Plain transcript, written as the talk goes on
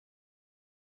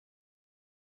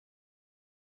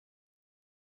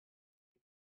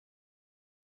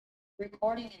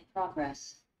Recording in progress.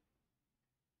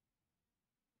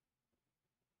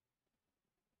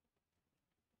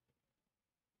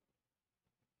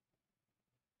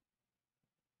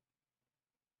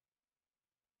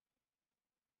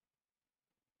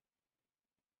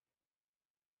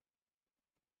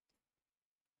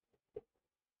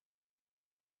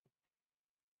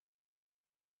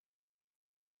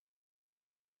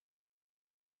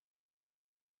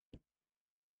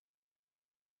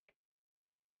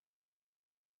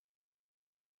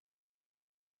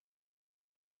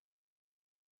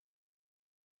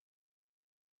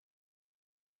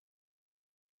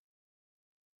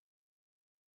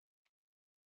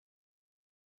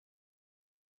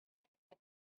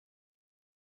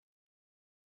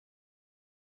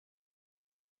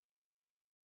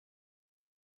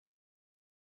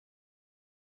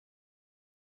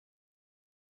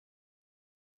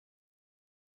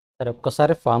 సరే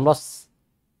ఒక్కసారి formulas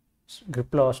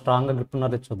గ్రిప్లో స్ట్రాంగ్గా గ్రిప్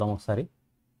ఉన్నది చూద్దాం ఒకసారి.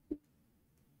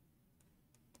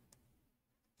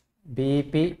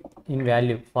 బీఈపీ ఇన్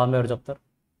వాల్యూ ఫార్ములా ఎవరు చెప్తారు?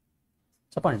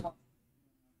 చెప్పండి.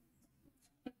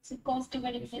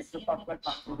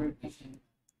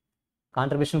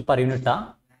 Contribution per యూనిటా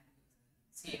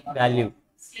value?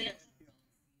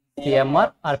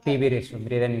 CMR are PB ratio,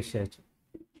 మీరు ఏదైనా యూస్ చేయొచ్చు.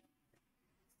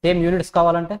 సేమ్ యూనిట్స్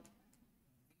కావాలంటే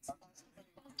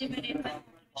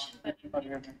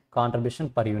కాంట్రిబ్యూషన్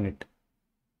పర్ యూనిట్.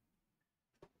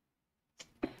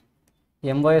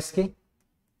 ఎంఓఎస్కి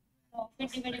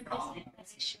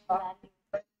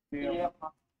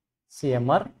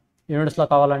సిఎంఆర్, యూనిట్స్లో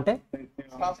కావాలంటే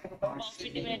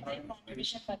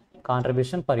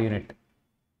contribution per unit.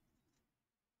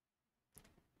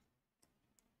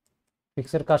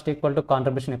 Fixed cost equal to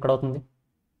contribution ఎక్కడ అవుతుంది?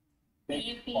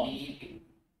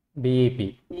 బీఈపీ.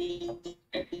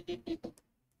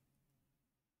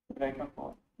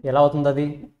 ఎలా అవుతుంది అది?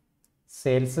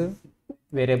 Sales,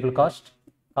 variable cost,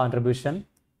 contribution,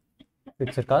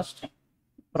 fixed cost,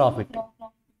 profit.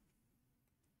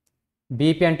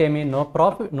 BP అంటే ఏమి? నో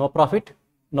ప్రాఫిట్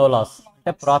నో లాస్,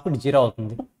 అంటే ప్రాఫిట్ జీరో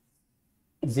అవుతుంది.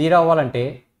 జీరో అవ్వాలంటే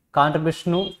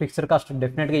కాంట్రిబ్యూషన్ ఫిక్స్డ్ కాస్ట్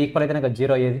డెఫినెట్గా ఈక్వల్ అయితేనే కదా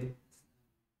జీరో అయ్యేది.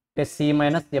 అంటే సి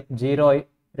మైనస్ ఎఫ్ జీరో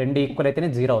రెండు ఈక్వల్ అయితేనే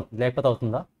జీరో అవుతుంది, లేకపోతే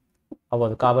అవుతుందా?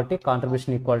 అవ్వదు. కాబట్టి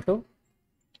contribution equal to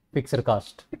fixed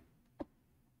cost.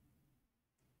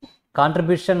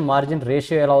 Contribution margin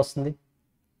ratio ఎలా వస్తుంది?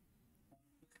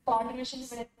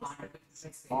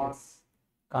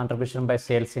 కాంట్రిబ్యూషన్ బై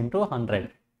సేల్స్ ఇంటూ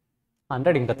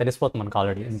 100 ఇంకా తెలిసిపోతుంది మనకు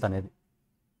ఆల్రెడీ ఎంత అనేది.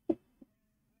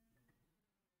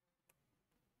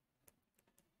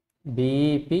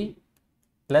 BEP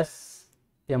plus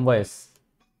MOs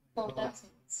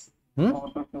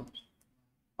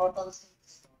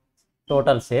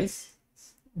total sales.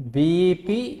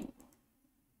 BEP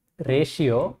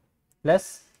ratio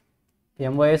plus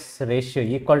MOs ratio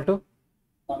equal to,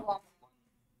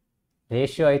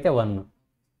 ratio అయితే 1.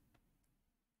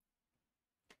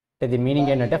 ఇది మీనింగ్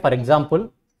ఏంటంటే, ఫర్ ఎగ్జాంపుల్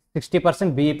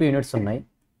 60% బీఈపీ యూనిట్స్ ఉన్నాయి,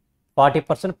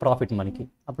 40% ప్రాఫిట్ మనకి.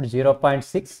 అప్పుడు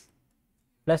 0.6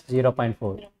 plus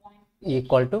 0.4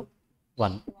 equal to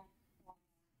 1.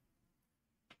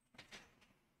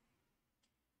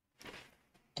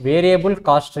 Variable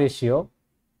cost ratio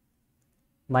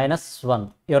 -1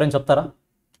 ఎవరైనా చెప్తారా?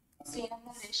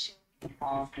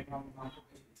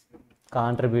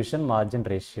 Contribution margin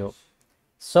ratio.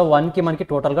 సో 1కి మనకి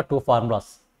టోటల్గా 2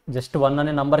 ఫార్ములాస్. జస్ట్ 1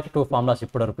 అనే నెంబర్కి 2 ఫార్ములాస్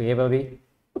ఇప్పటివరకు. ఏవవి?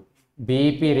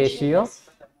 BEP ratio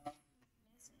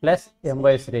plus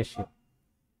MOs ratio.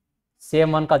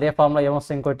 Same 1కి అదే ఫార్ములా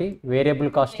ఏమొస్తుంది ఇంకోటి?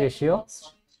 Variable cost ratio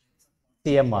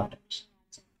CMR.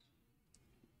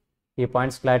 ఈ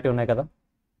పాయింట్స్ క్లారిటీ ఉన్నాయి కదా?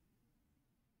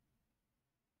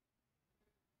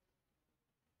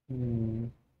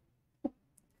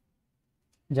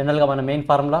 జనరల్గా మన main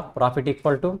formula profit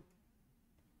equal to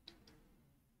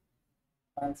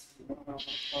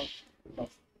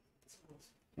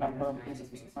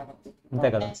అంతే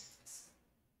కదా.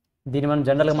 దీన్ని మనం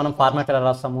జనరల్గా మనం ఫార్మాట్ ఎలా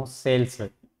రాస్తాము? Sales,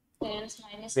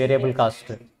 variable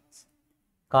cost,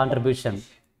 contribution,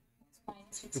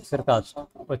 fixed cost,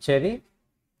 వచ్చేది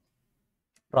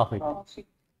profit.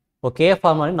 Okay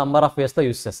ఫార్ములాని number of వేస్తో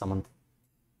use చేస్తాం అంతే.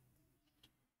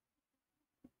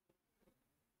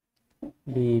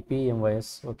 BEP MOs.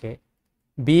 ఓకే,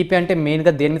 బీఈపీ అంటే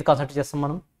మెయిన్గా దేని మీద కాన్సన్ట్రేట్ చేస్తాం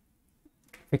మనం?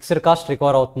 ఫిక్స్డ్ కాస్ట్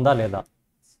రికవర్ అవుతుందా లేదా.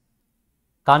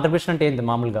 కాంట్రిబ్యూషన్ అంటే ఏంటి?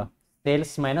 మామూలుగా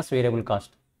sales minus variable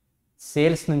cost.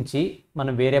 Sales నుంచి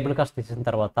మనం వేరియబుల్ కాస్ట్ తీసిన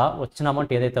తర్వాత వచ్చిన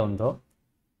అమౌంట్ ఏదైతే ఉందో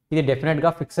ఇది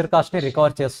డెఫినెట్గా ఫిక్స్డ్ కాస్ట్ని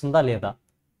రికవర్ చేస్తుందా లేదా.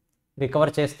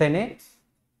 రికవర్ చేస్తేనే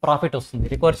ప్రాఫిట్ వస్తుంది,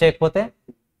 రికవర్ చేయకపోతే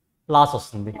లాస్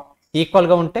వస్తుంది.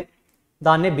 ఈక్వల్గా ఉంటే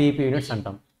దాన్నే బీఈపీ యూనిట్స్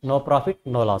అంటాం. No profit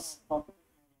no loss.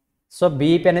 So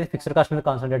BEP అనేది ఫిక్స్డ్ కాస్ట్ మీద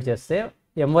కాన్సన్ట్రేట్ చేస్తే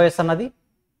ఎంఓఎస్ అన్నది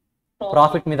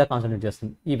ప్రాఫిట్ మీద కాన్సన్ట్రేట్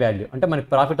చేస్తుంది. ఈ వాల్యూ అంటే మనకి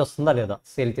ప్రాఫిట్ వస్తుందా లేదా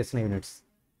సేల్ చేసిన యూనిట్స్.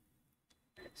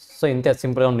 సో ఇంతే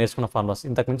సింపుల్గా నేర్చుకున్న ఫార్ములాస్,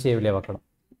 ఇంతకు మించి ఏవి లేవు అక్కడ.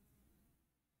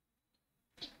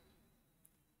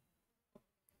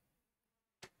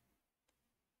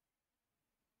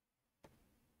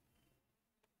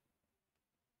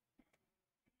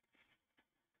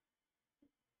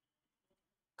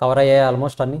 కవర్ అయ్యాయి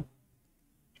ఆల్మోస్ట్ అన్ని.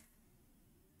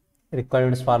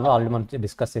 రిక్వైర్మెంట్స్ ఫార్ములా ఆల్రెడీ మనం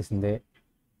డిస్కస్ చేసిందే.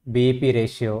 BEP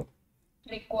ratio,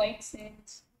 required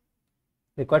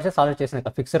sales already చేసిన.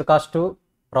 Fixed cost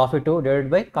profit divided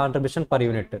by contribution per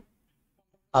unit.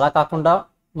 అలా కాకుండా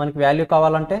మనకి వాల్యూ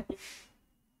కావాలంటే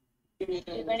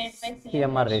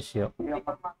CMR ratio.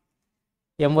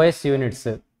 MOs units,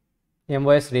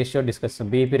 MOs ratio discuss,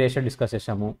 BEP ratio discuss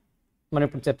చేసాము. మనం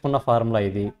ఇప్పుడు చెప్పుకున్న ఫార్ములా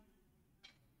ఇది.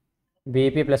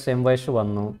 BEP plus MOs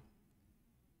 1.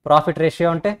 Profit ratio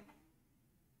అంటే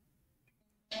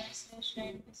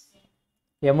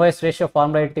ఎంఓఎస్ రేషియో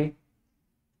ఫార్ములా ఏంటి?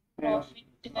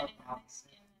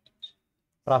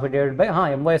 Profit divided by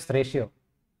MOs ratio.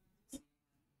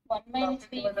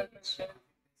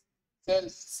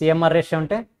 CMR ratio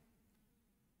అంటే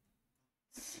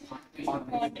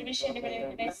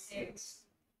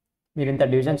మీరు ఇంత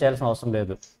డివిజన్ చేయాల్సిన అవసరం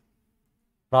లేదు.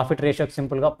 ప్రాఫిట్ రేషియోకి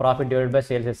సింపుల్గా ప్రాఫిట్ డివైడెడ్ బై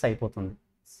సేల్స్ చేస్తే అయిపోతుంది.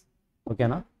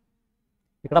 ఓకేనా?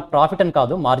 ఇక్కడ ప్రాఫిట్ అని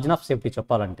కాదు, మార్జిన్ ఆఫ్ సేఫ్టీ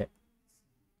చెప్పాలంటే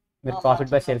మీరు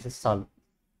ప్రాఫిట్ బై సేల్స్ ఇస్తే చాలు.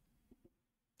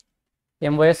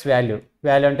 ఎంఓఎస్ వాల్యూ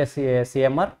అంటే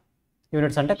సిఎంఆర్,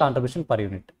 యూనిట్స్ అంటే కాంట్రిబ్యూషన్ పర్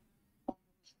యూనిట్.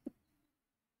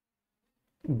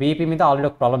 బీపీ మీద ఆల్రెడీ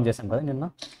ఒక ప్రాబ్లం చేశాం కదా నిన్న.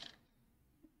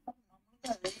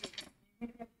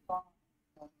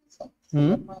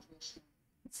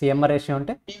 సిఎంఆర్ రేషియో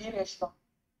అంటే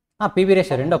పీవీ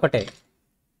రేషియో, రెండు ఒకటే.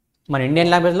 మన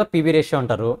ఇండియన్ లాంగ్వేజ్లో పీవీ రేషియో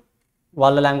అంటారు,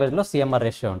 వాళ్ళ లాంగ్వేజ్లో సిఎంఆర్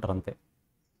రేషియో అంటారు అంతే.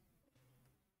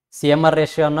 సిఎంఆర్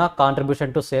రేషియో అన్న,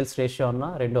 కాంట్రిబ్యూషన్ టు సేల్స్ రేషియో అన్న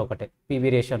రెండు ఒకటే. పీవీ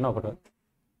రేషియో అన్న ఒకటే.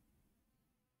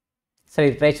 సరే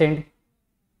ఇది ట్రై చేయండి.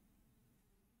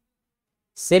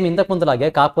 సేమ్ ఇంతకు ముందులాగే,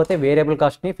 కాకపోతే వేరియబుల్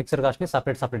కాస్ట్ని ఫిక్స్డ్ కాస్ట్ని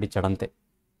సపరేట్ ఇచ్చాడు అంతే.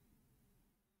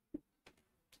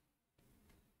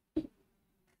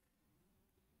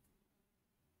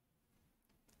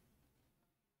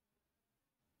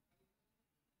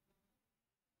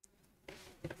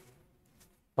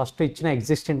 ఫస్ట్ ఇచ్చిన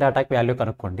ఎగ్జిస్టింగ్ డేటాకి వాల్యూ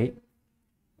కనుక్కోండి.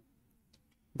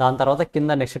 దాని తర్వాత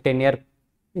కింద నెక్స్ట్ 10 year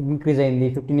ఇంక్రీజ్ అయింది,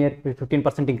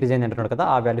 15% ఇంక్రీజ్ అయింది అంటున్నాడు కదా,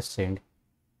 ఆ వాల్యూస్ చేయండి.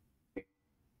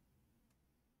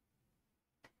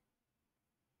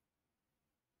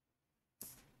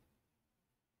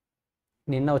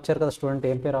 నిన్న వచ్చారు కదా స్టూడెంట్,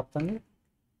 ఏం పేరు ఆపుతుంది?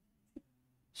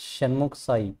 షణ్ముఖ్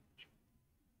సాయి.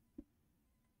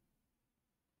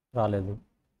 రాలేదు.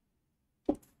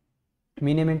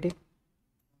 మీ నేమ్ ఏంటి?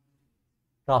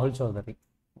 రాహుల్ చౌదరి.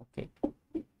 ఓకే.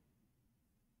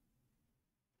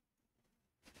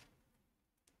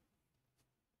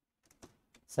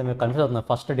 సరే మీరు కన్ఫ్యూజ్ అవుతున్నారు.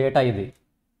 ఫస్ట్ డేటా ఇది,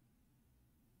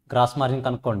 గ్రాస్ మార్జిన్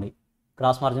కనుక్కోండి.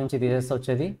 గ్రాస్ మార్జిన్ నుంచి తీసేస్తే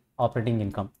వచ్చేది ఆపరేటింగ్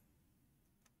ఇన్కమ్,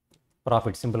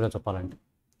 ప్రాఫిట్ సింపుల్గా చెప్పాలంటే.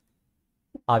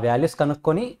 ఆ వాల్యూస్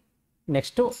కనుక్కొని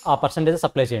నెక్స్ట్ ఆ పర్సంటేజ్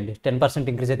సప్లై చేయండి. 10%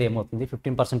 ఇంక్రీజ్ అయితే ఏమవుతుంది,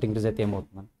 15% ఇంక్రీజ్ అయితే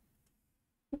ఏమవుతుందని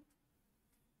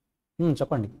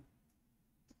చెప్పండి.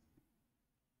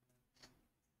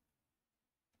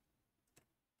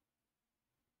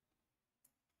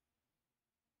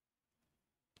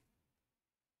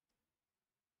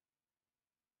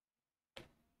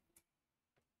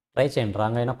 ట్రై చేయండి,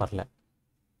 రాంగ్ అయినా పర్లే.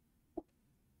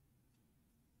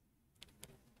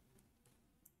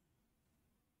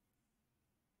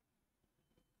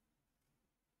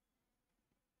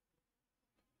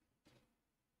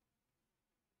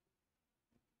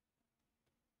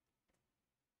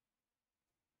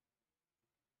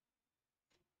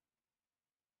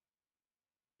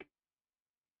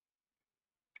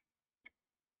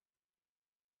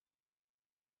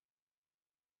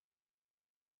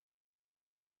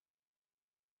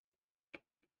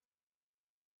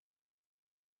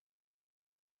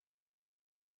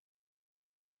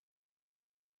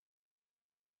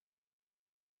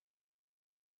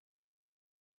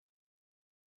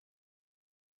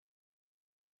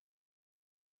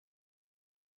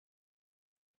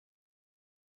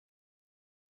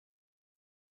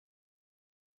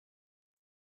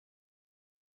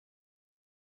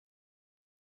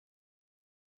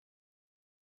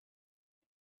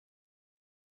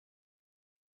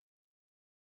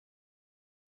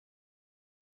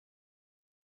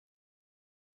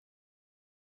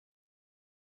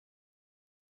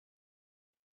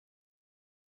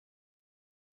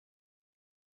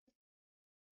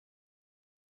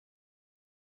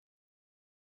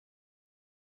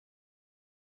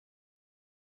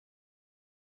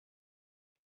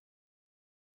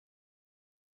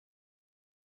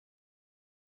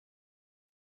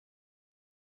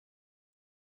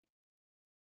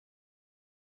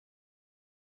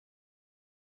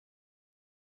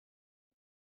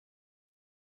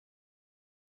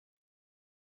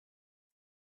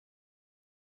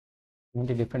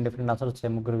 ఏంటి డిఫరెంట్ ఆన్సర్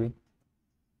వచ్చాయి ముగ్గురువి?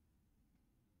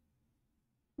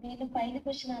 నేను పైన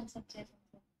క్వశ్చన్ ఆన్సర్ చేశాను.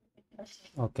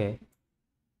 ఓకే,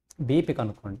 బీపీ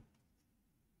కనుక్కోండి.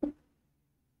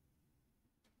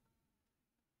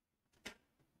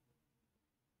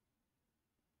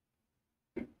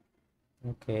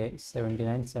 ఓకే,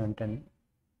 79, 710.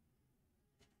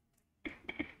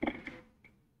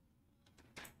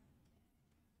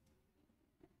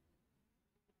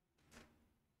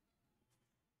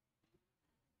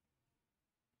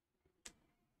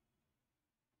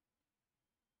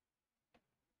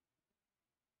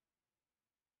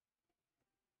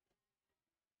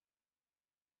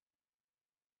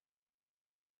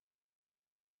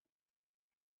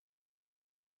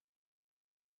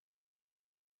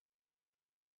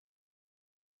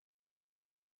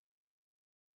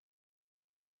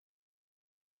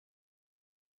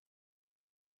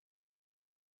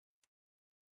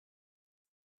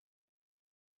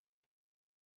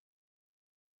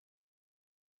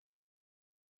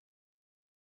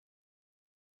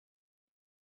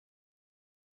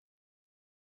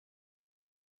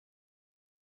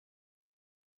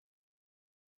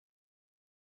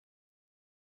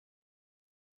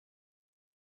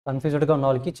 కన్ఫ్యూజ్డ్గా ఉన్న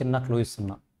వాళ్ళకి చిన్న క్లూ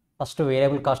ఇస్తున్నా. ఫస్ట్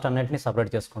వేరియబుల్ కాస్ట్ అన్నింటినీ సపరేట్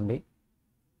చేసుకోండి,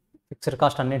 ఫిక్స్డ్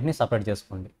కాస్ట్ అన్నింటినీ సపరేట్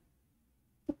చేసుకోండి.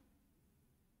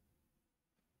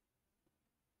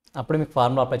 అప్పుడు మీకు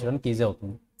ఫార్ములా అప్లై చేయడానికి ఈజీ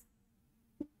అవుతుంది.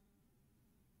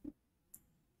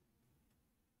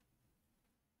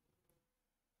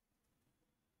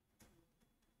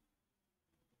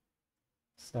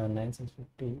 So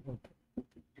 9650. Okay,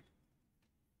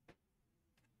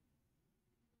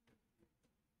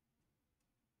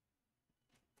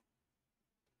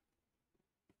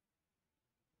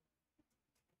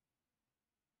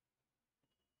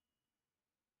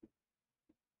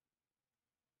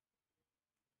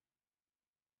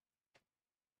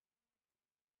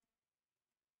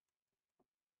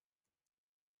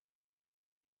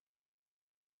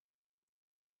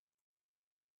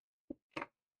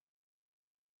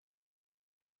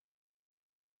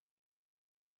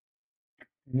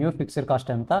 new fixed cost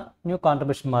ఎంత, న్యూ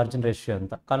కాంట్రిబ్యూషన్ మార్జిన్ రేషియో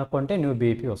ఎంత కనుక్కుంటే న్యూ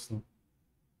బీపీ వస్తుంది.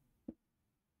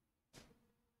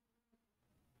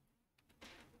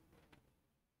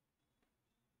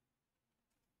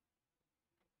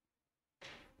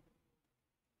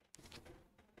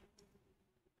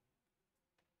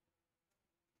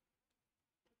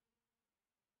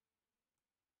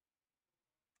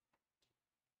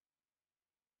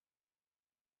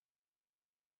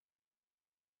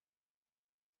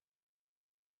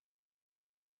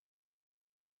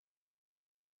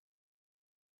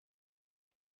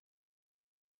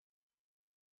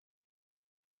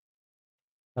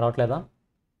 రావట్లేదా?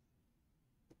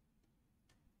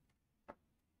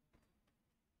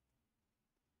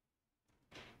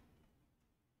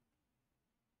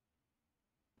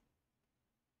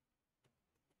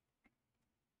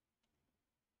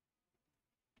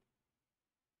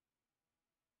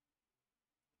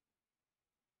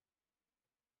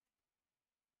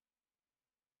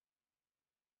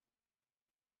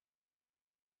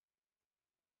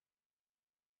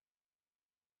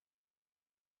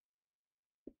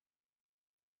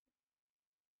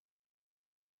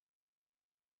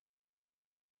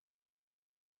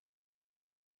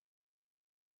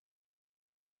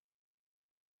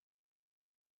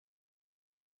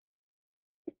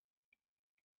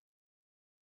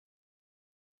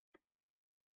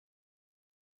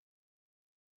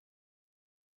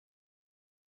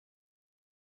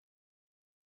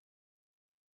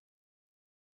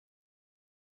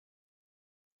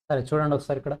 సరే చూడండి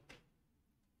ఒకసారి ఇక్కడ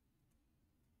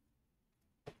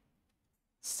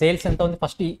సేల్స్ ఎంత ఉంది.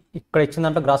 ఫస్ట్ ఇక్కడ ఇచ్చిన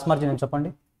దాంట్లో గ్రాస్ మార్జిన్ ఎంత చెప్పండి.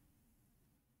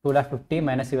 250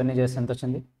 మైనస్ ఇవన్నీ చేస్తే ఎంత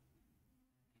వచ్చింది?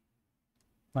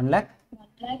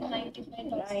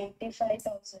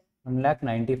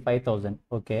 1,95,000.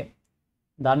 ఓకే,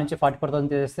 దాని నుంచి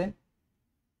 44,000 చేస్తే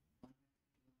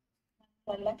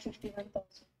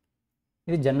 1,51,000.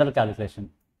 ఇది జనరల్ క్యాలిక్యులేషన్.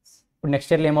 ఇప్పుడు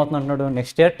నెక్స్ట్ ఇయర్లో ఏమవుతుంది అంటున్నాడు,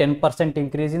 next year 10%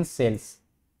 increase in sales.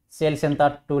 Sales ఎంత?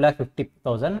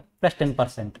 2,50,000 ప్లస్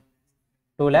 10%,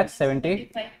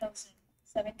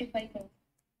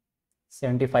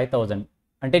 2,75,000.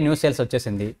 అంటే న్యూ సేల్స్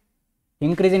వచ్చేసింది.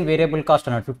 ఇంక్రీజ్ ఇన్ వేరియబుల్ కాస్ట్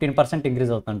అన్నాడు, 15%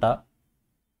 ఇంక్రీజ్ అవుతుందంట.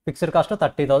 ఫిక్స్డ్ కాస్ట్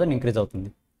 30,000 ఇంక్రీజ్ అవుతుంది.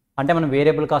 అంటే మనం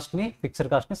వేరియబుల్ కాస్ట్ని ఫిక్స్డ్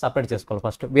కాస్ట్ని సపరేట్ చేసుకోవాలి.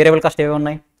 ఫస్ట్ వేరియబుల్ కాస్ట్ ఏవి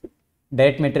ఉన్నాయి?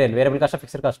 Direct material variable కాస్టా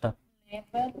fixed కాస్టా?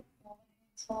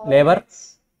 Labour,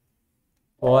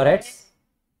 over heads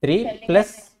 3 +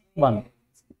 1.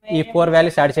 ఈ 4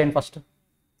 వాల్యూస్ యాడ్ చేయండి. ఫస్ట్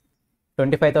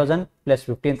 25,000 +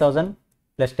 15,000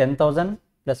 + 10,000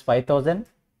 + 5,000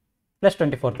 +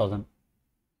 24,000.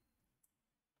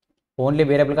 ఓన్లీ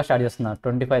వేరియబుల్గా స్టార్ట్ చేస్తున్నా.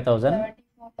 25,000,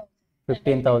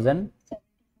 15,000,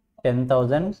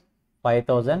 10,000,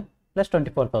 5,000 ప్లస్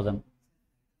 24,000.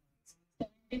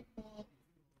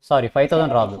 సారీ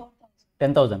 5,000 రాదు,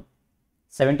 10,000.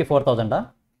 74,000.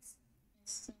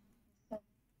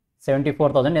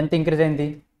 74,000 ఎంత ఇంక్రీజ్ అయింది?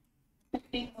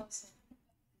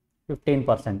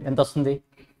 15%. ఎంత వస్తుంది?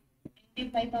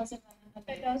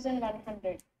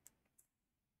 25,100.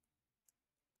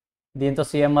 దీంతో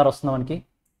సిఎంఆర్ వస్తుంది మనకి,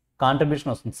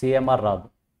 కాంట్రిబ్యూషన్ వస్తుంది, సిఎంఆర్ రాదు.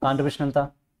 కాంట్రిబ్యూషన్ ఎంత?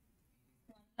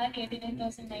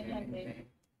 1,89,900.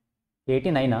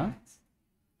 89.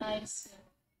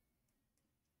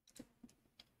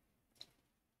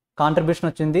 కాంట్రిబ్యూషన్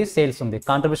వచ్చింది, సేల్స్ ఉంది.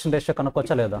 కాంట్రిబ్యూషన్ రేషియో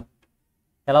కనుక్కోవచ్చా లేదా?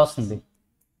 ఎలా వస్తుంది?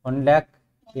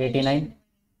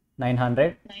 1,89,900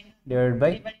 డివైడ్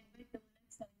బై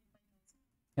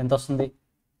ఎంత వస్తుంది?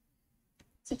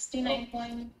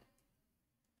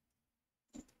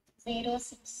 69.06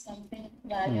 something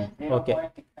value. ఓకే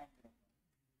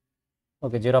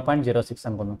ఓకే 0.06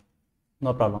 అనుకుందాం,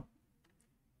 నో ప్రాబ్లం.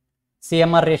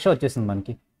 సిఎంఆర్ రేషియో వచ్చేసింది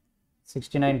మనకి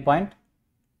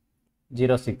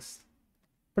 69.06.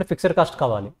 ఇప్పుడు ఫిక్స్డ్ కాస్ట్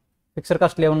కావాలి. ఫిక్స్డ్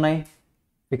కాస్ట్లు ఏమున్నాయి?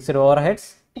 Fixed over heads,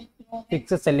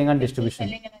 fixed selling and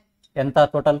distribution. ఎంత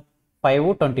టోటల్? 5,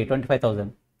 20, 25,000.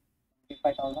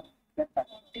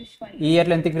 ఈ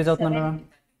ఇయర్లో ఎంత ఇంక్రీజ్ అవుతుందండి?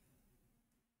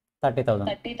 30,000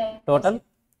 టోటల్.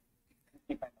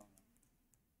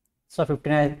 సో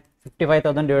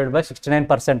 55,000 డివైడ్ బై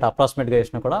 69% అప్రాక్సిమేట్గా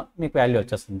వేసినా కూడా మీకు వాల్యూ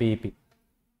వచ్చేస్తుంది. బీఈపీ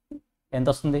ఎంత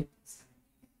వస్తుంది?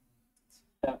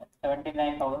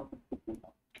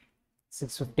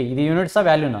 650. ఇది యూనిట్సా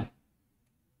వాల్యూనా?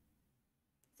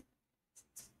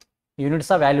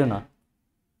 యూనిట్సా వాల్యూనా?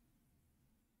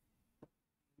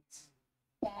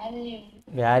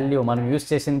 వాల్యూ. మనం యూజ్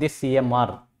చేసింది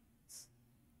సిఎంఆర్.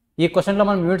 ఈ క్వశ్చన్లో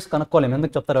మనం యూనిట్స్ కనుక్కోలేము.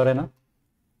 ఎందుకు చెప్తారు ఎవరైనా?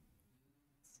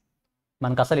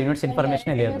 మనకు అసలు యూనిట్స్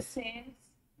ఇన్ఫర్మేషనే లేదు.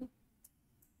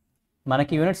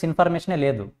 మనకి యూనిట్స్ ఇన్ఫర్మేషనే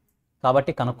లేదు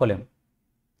కాబట్టి కనుక్కోలేము.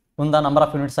 ఉందా నంబర్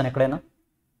ఆఫ్ యూనిట్స్ అని ఎక్కడైనా?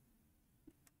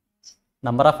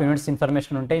 నంబర్ ఆఫ్ యూనిట్స్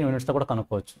ఇన్ఫర్మేషన్ ఉంటే యూనిట్స్తో కూడా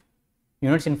కనుక్కోవచ్చు.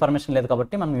 యూనిట్స్ ఇన్ఫర్మేషన్ లేదు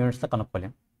కాబట్టి మనం యూనిట్స్తో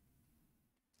కనుక్కోలేము.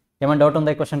 ఏమైనా డౌట్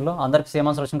ఉందా ఈ క్వశ్చన్లో? అందరికి సేమ్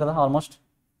ఆన్సర్ వచ్చింది కదా ఆల్మోస్ట్.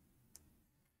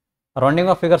 రౌండింగ్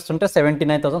ఆఫ్ ఫిగర్స్ ఉంటే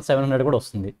 79,700 కూడా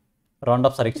వస్తుంది, రౌండ్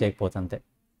ఆఫ్ సరిగ్గా చేయకపోతే అంతే.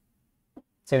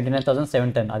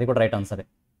 79,710 అది కూడా రైట్ ఆన్సరే.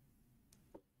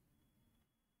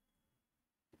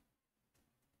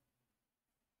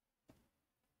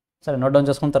 సరే నోట్ డౌన్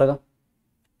చేసుకుని త్వరగా.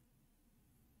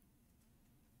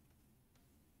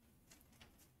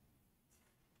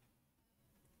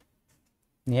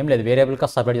 ఏం లేదు, వేరియబుల్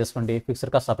కాస్ట్ సపరేట్ చేసుకోండి,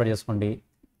 ఫిక్స్డ్ కాస్ట్ సపరేట్ చేసుకోండి.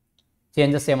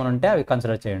 చేంజెస్ ఏమైనా ఉంటే అవి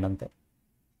కన్సిడర్ చేయండి అంతే.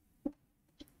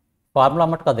 ఫార్ములా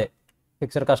మట్టుకు అదే,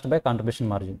 fixed cost by contribution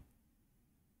margin.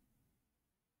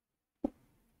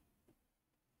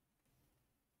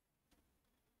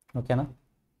 ఓకేనా?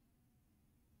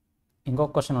 ఇంకొక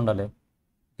క్వశ్చన్ ఉండాలి,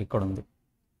 ఇక్కడ ఉంది.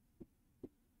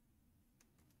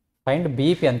 ఫైండ్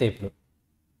బీఈపీ అంతే. ఇప్పుడు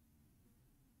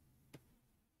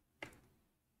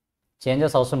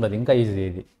చేంజెస్ అవసరం లేదు, ఇంకా ఈజీ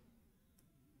ఇది.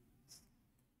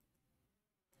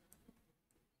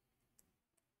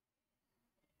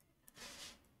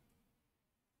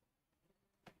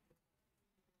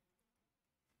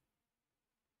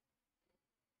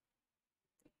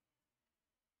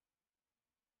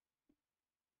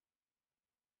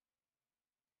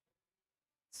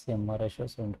 CMR ratio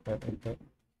 75.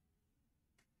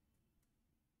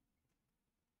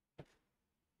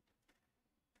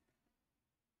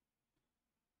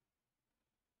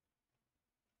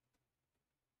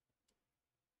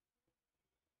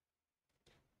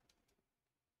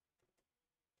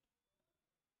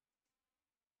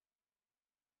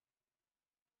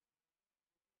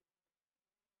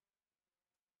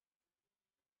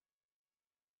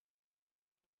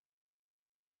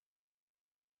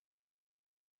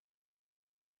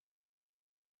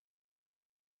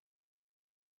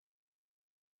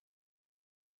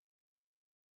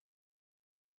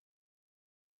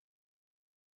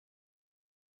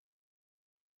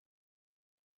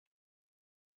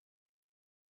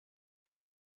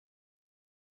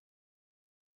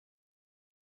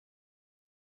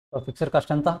 So fixed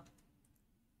cost ఎంత?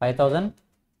 5,000,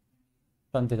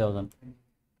 20,000,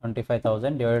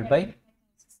 25,000 డివైడ్ బై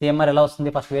సిఎంఆర్ ఎలా వస్తుంది?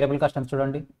 ఫస్ట్ వేరియబుల్ కాస్ట్ ఎంత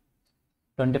చూడండి.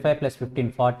 25 + 15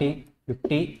 40,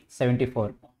 50, 74.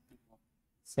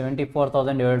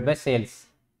 74,000 డివైడ్ బై సేల్స్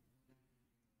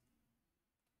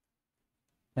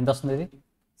ఎంత వస్తుంది? ఇది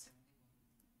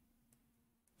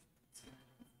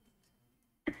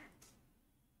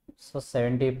సో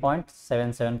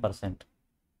 70.77%.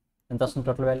 ఎంత వస్తుంది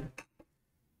టోటల్ వాల్యూ?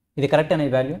 ఇది కరెక్ట్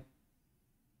అనేది వాల్యూ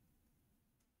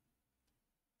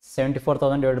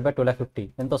 74,000 డివైడెడ్ బై 2,50,000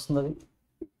 ఎంత వస్తుంది అది?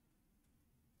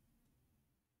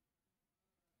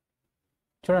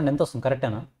 చూడండి ఎంత వస్తుంది,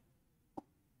 కరెక్టేనా?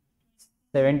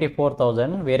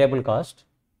 74,000 వేరియబుల్ కాస్ట్,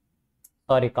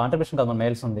 సారీ కాంట్రిబ్యూషన్ కాదు, మన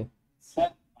మెయిల్స్ ఉంది.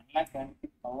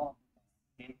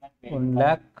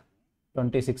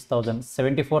 1,26,000,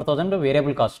 74,000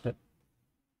 వేరియబుల్ కాస్ట్.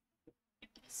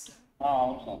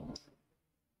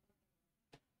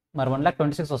 మరి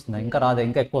 1,26,000 వస్తుంది, ఇంకా రాదే,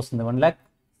 ఇంకా ఎక్కువ వస్తుంది.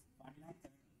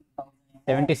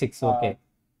 1,76,000, ఓకే.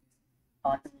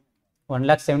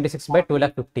 1,76,000 by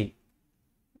 2,50,000,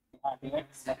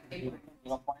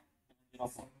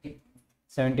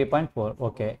 70.4,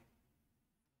 okay.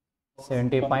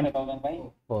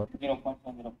 70.4,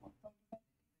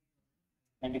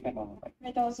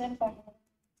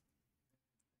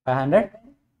 500.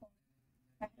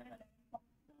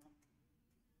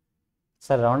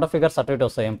 సరే, రౌండ్ ఆఫ్ ఫిగర్స్ అటు ఇటు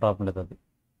వస్తాయి, ఏం ప్రాబ్లం లేదు. అది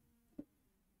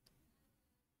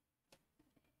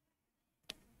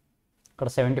ఇక్కడ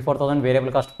 74,000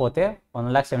 వేరియబుల్ కాస్ట్ పోతే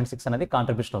 1,76,000 అనేది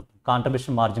కాంట్రిబ్యూషన్ అవుతుంది.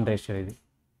 కాంట్రిబ్యూషన్ మార్జిన్ రేషియో ఇది.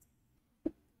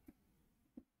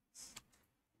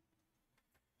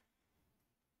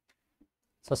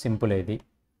 సో సింపుల్ ఇది.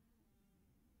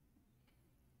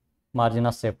 మార్జిన్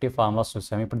ఆఫ్ సేఫ్టీ ఫార్ములాస్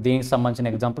చూసాం. ఇప్పుడు దీనికి సంబంధించిన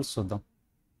ఎగ్జాంపుల్స్ చూద్దాం.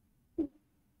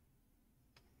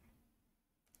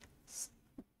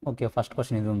 ఓకే, ఫస్ట్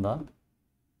క్వశ్చన్ ఇది ఉందా?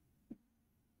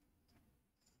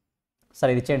 సరే,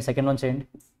 ఇది చేయండి, సెకండ్ వన్ చేయండి.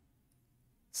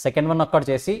 సెకండ్ వన్ అక్కడ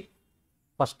చేసి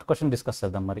ఫస్ట్ క్వశ్చన్ డిస్కస్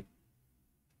చేద్దాం. మరి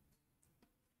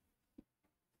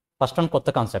ఫస్ట్ వన్ కొత్త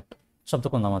కాన్సెప్ట్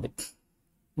చెప్పుకుందాం, అది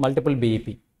మల్టిపుల్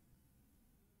బీఈపీ.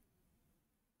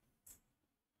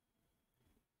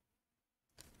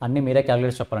 అన్నీ మీరే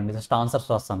క్యాలిక్యులేట్ చెప్పాలండి, జస్ట్ ఆన్సర్స్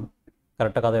రాస్తాను,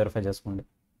 కరెక్ట్ కాదా వెరిఫై చేసుకోండి.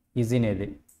 ఈజీనే ఇది.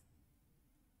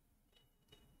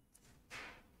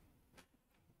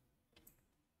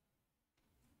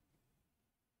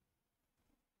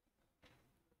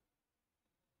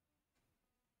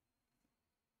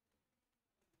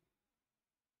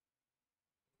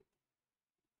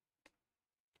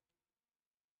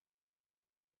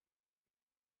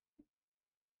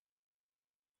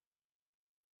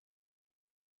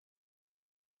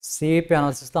 సిఈపీ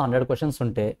అనాలిసిస్లో 100 క్వశ్చన్స్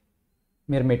ఉంటే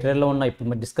మీరు మెటీరియల్లో ఉన్న ఇప్పుడు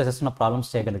మీరు డిస్కస్ చేస్తున్న ప్రాబ్లమ్స్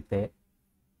చేయగలిగితే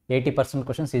 80%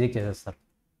 క్వశ్చన్స్ ఈజీగా చేసేస్తారు.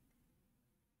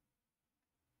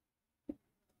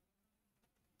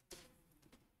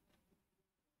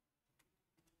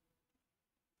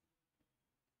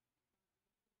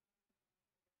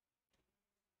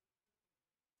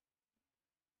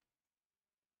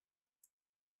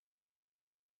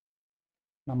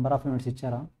 నంబర్ ఆఫ్ యూనిట్స్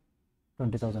ఇచ్చారా?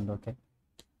 20,000, ఓకే.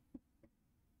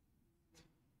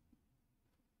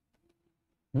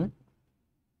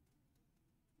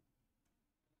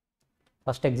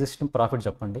 ఫస్ట్ ఎగ్జిస్టింగ్ ప్రాఫిట్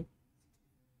చెప్పండి.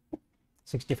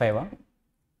 65.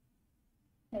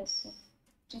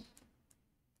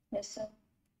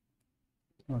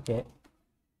 Okay.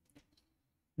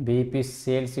 BP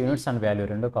sales units and value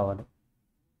రెండు కావాలి.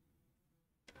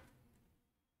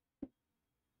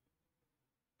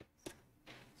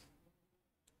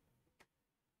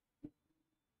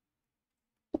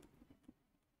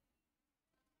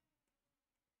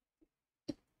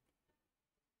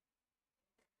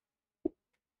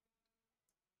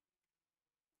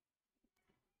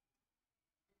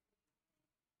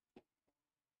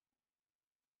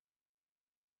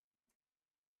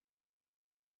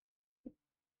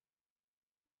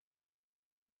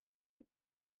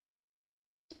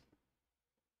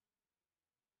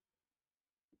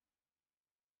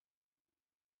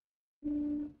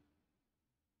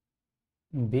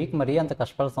 బీక్ మరీ అంత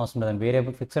కష్టపడాల్సిన అవసరం లేదండి.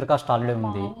 వేరియబుల్ ఫిక్స్డ్ కాస్ట్ ఆల్రెడీ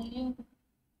ఉంది,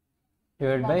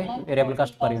 divide by variable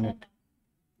cost per unit.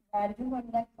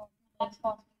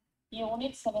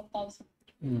 Unit 7,000.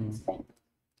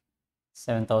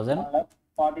 7,000.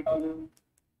 40,000.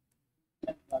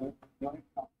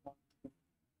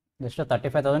 Just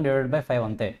 35,000 divide by 5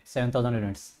 అంతే. 7,000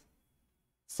 units.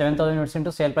 7,000 units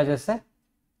into sale price చేస్తే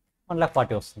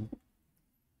 1,40,000 వస్తుంది.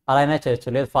 అలా అయినా చేయొచ్చు,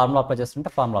 లేదు ఫార్ములా అప్లై చేస్తుంటే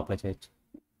ఫార్ములా అప్లై చేయొచ్చు.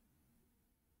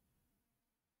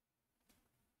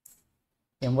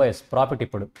 ఎంఓఎస్ ప్రాఫిట్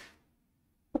ఇప్పుడు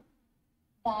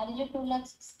Value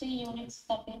 2,60,000 units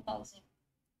 13,000.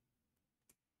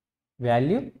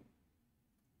 Value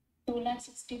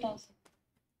 2,60,000.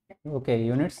 Okay,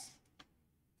 units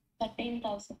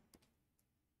 13,000.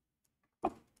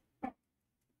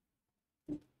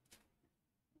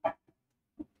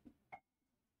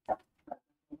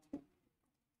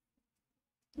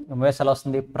 MOs ఎలా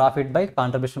వస్తుంది? Profit by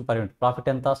contribution per unit. Profit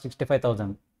ఎంత?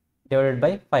 65,000 డివైడెడ్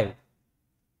బై 5.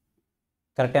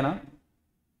 కరెక్టేనా?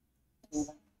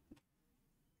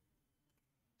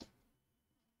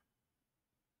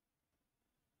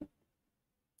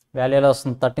 వాల్యూ ఎలా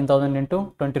వస్తుంది? 13,000 ఇంటూ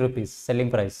 20 రూపీస్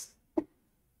సెల్లింగ్ ప్రైస్.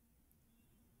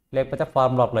 లేకపోతే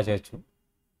ఫార్ములా అప్లై చేయొచ్చు.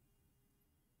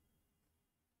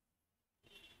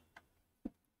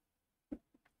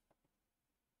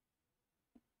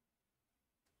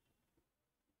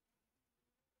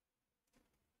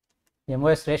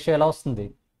 ఎంఓఎస్ రేషియో ఎలా వస్తుంది?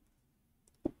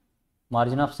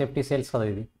 మార్జిన్ ఆఫ్ సేఫ్టీ సేల్స్ కదా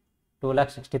ఇది.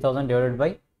 2,60,000 డివైడెడ్ బై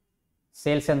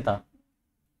సేల్స్ ఎంత?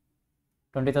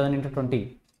 20,000 into 20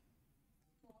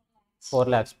 4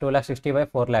 lakhs. 2,60,000 by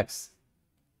 4 lakhs.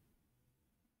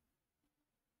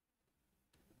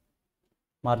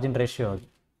 Margin ratio,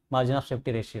 margin of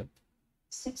safety ratio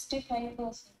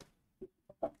 65%.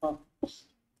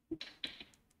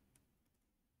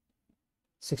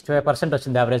 65%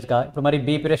 వచ్చింది యావరేజ్గా. ఇప్పుడు మరి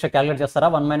బీపీ రేషియో క్యాలిక్యులేట్ చేస్తారా?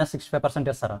 1 - 65%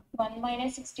 చేస్తారా? 1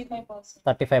 - 65%.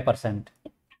 35%.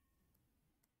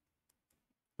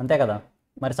 అంతే కదా.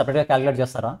 మరి సపరేట్గా క్యాలిక్యులేట్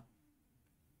చేస్తారా?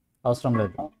 అవసరం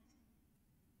లేదు.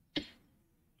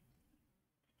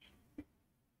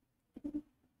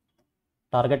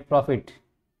 Target profit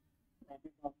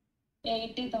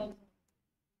 80,000.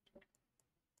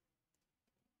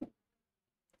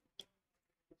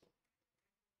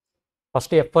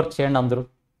 ఫస్ట్ ఎఫర్ట్ చేయండి అందరూ.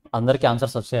 అందరికీ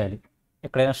ఆన్సర్స్ వచ్చేయాలి.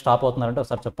 ఎక్కడైనా స్టాప్ అవుతున్నారంటే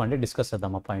ఒకసారి చెప్పండి, డిస్కస్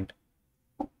చేద్దాం ఆ పాయింట్.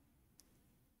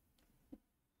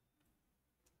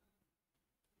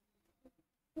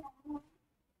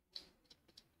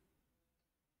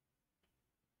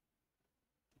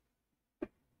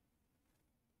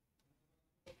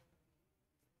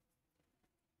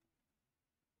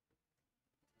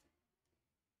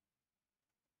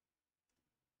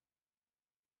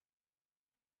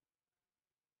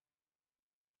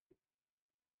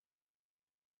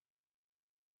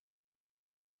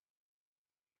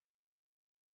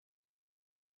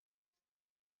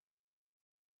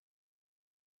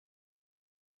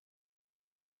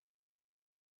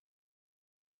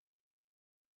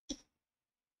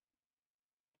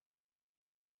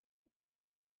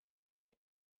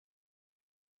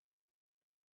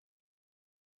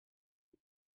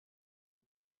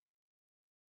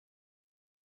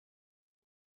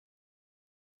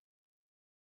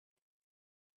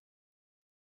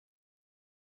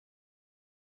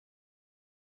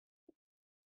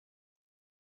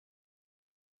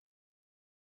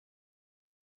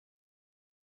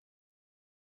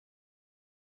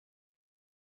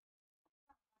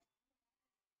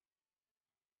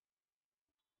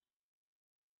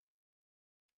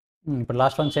 ఇప్పుడు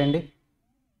లాస్ట్ వన్ చేయండి.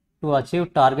 To achieve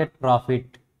target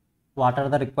profit what are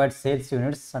the required sales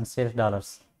units and sales dollars?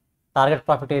 Target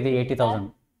profit ఏది? 80,000.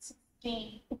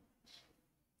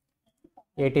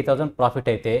 80,000 ప్రాఫిట్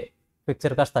అయితే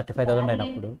ఫిక్స్డ్ కాస్ట్ 35,000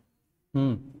 అయినప్పుడు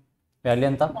వాల్యూ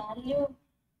ఎంత? వాల్యూ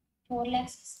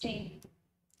 4,60,000.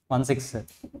 16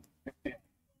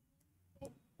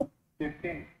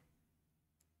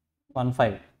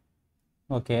 15.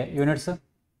 ఓకే. యూనిట్స్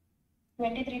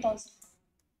 23,000.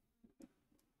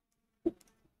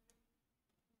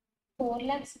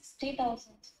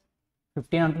 4,60,000.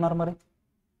 15 అంటున్నారు మరి.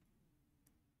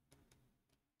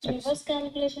 రివర్స్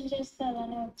క్యాలిక్యులేషన్ చేస్తే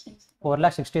అలానే వచ్చింది.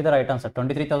 4,60,000 the right answer.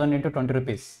 23,000 into 20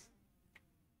 rupees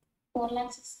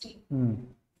 4,60,000.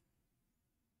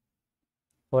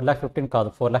 4,15,000 కాదు,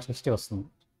 4,60,000 వస్తుంది.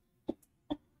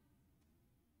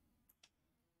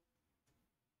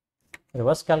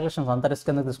 రివర్స్ క్యాలిక్యులేషన్స్ అంత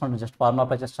రిస్క్ ఎందుకు తీసుకుంటాం? జస్ట్ ఫార్ములా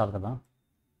అప్లై చేస్తే చాలు కదా.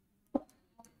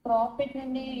 ప్రాఫిట్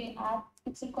నుండి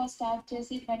ఫిక్స్డ్ కాస్ట్ యాడ్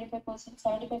చేసి 25%,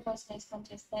 75% డిస్కౌంట్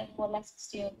చేస్తే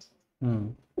 4,60,000 అవుతుంది.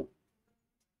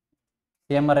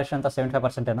 సిఎంఆర్ రేషియో ఎంత?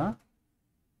 75%ఏనా?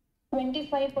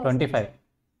 25.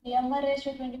 సిఎంఆర్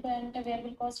రేషియో 25 అంటే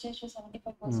వేరియబుల్ కాస్ట్ రేషియో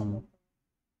 75%.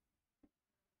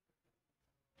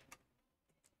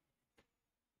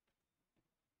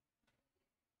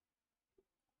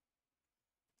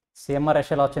 సిఎంఆర్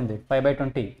రేషియోలో వచ్చింది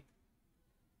 5/20.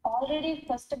 ఆల్రెడీ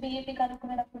ఫస్ట్ బిఏపి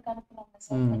కనుక్కునేటప్పుడు కనుక్కున్నాం కదా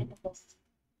సార్ 25%.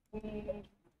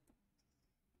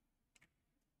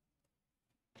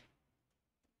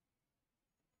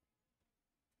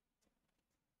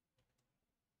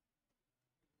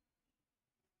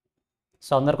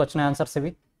 సో అందరికి వచ్చిన ఆన్సర్స్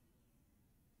ఇవి.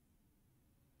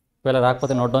 ఒకవేళ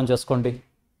రాకపోతే నోట్ డౌన్ చేసుకోండి,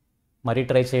 మరీ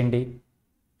ట్రై చేయండి.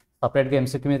 సపరేట్గా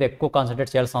ఎంసీక్యూ మీద ఎక్కువ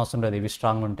కాన్సన్ట్రేట్ చేయాల్సిన అవసరం లేదు ఇవి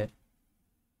స్ట్రాంగ్ ఉంటే.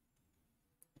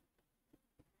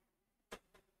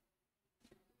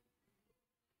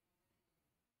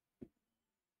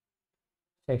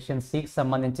 సెక్షన్ సికి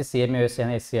సంబంధించి సిఎంఏ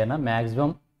అయినా ఎస్సీ అయినా మ్యాక్సిమం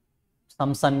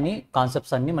సమ్స్ అన్ని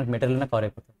కాన్సెప్ట్స్ అన్నీ మనకి మెటీరియల్నే కవర్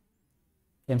అయిపోతాయి.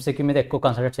 ఎంసీక్యూ మీద ఎక్కువ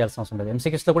కాన్సన్ట్రేట్ చేయాల్సిన అవసరం లేదు.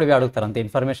 ఎంసీక్యూస్లో కూడా ఇవి అడుగుతారు, అంతే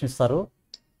ఇన్ఫర్మేషన్ ఇస్తారు.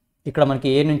 ఇక్కడ మనకి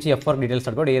ఏ నుంచి ఎఫ్ వరకు డీటెయిల్స్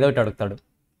అడుగుతాడు, ఏదో ఒకటి అడుగుతాడు.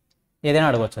 ఏదైనా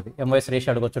అడగవచ్చు, అది ఎంఓఎస్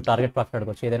రేషియో అడగవచ్చు, టార్గెట్ ప్రాఫిట్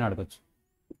అడగవచ్చు, ఏదైనా అడగవచ్చు.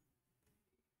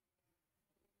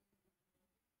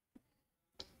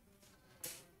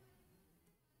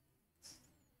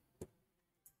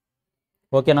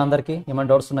 ఓకేనా అందరికీ? ఏమైనా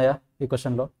డౌట్స్ ఉన్నాయా ఈ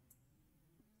క్వశ్చన్లో?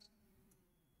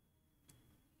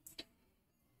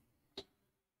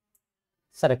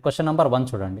 సరే, క్వశ్చన్ నెంబర్ 1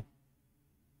 చూడండి.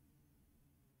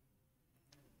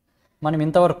 మనం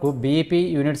ఇంతవరకు బీఈపీ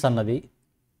యూనిట్స్ అన్నది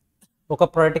ఒక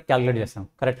ప్రోడక్ట్కి క్యాలిక్యులేట్ చేస్తాం,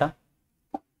 కరెక్టా?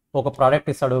 ఒక ప్రోడక్ట్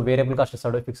ఇస్తాడు, వేరియబుల్ కాస్ట్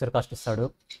ఇస్తాడు, ఫిక్స్డ్ కాస్ట్ ఇస్తాడు.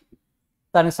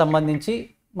 దానికి సంబంధించి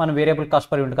మనం variable cost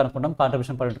per unit కనుక్కుంటాం,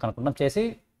 contribution per unit కనుక్కుంటాం. చేసి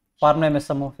ఫార్ములా ఏమి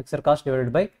ఇస్తాము? Fixed cost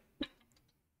divided by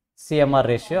CMR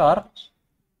ratio are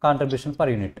contribution per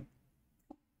unit.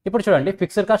 ఇప్పుడు చూడండి,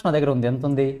 ఫిక్స్డ్ కాస్ట్ నా దగ్గర ఉంది. ఎంత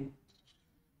ఉంది?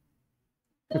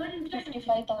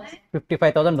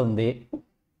 55,000 ఉంది.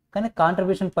 కానీ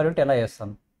కాంట్రిబ్యూషన్ పర్ యూనిట్ ఎలా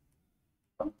చేస్తాను?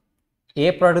 ఏ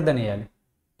ప్రోడక్ట్ దాన్ని వేయాలి?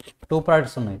 2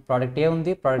 ప్రోడక్ట్స్ ఉన్నాయి. ప్రోడక్ట్ ఏ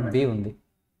ఉంది, ప్రోడక్ట్ బి ఉంది.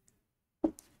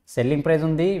 సెల్లింగ్ ప్రైస్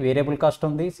ఉంది, వేరియబుల్ కాస్ట్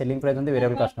ఉంది. సెల్లింగ్ ప్రైస్ ఉంది,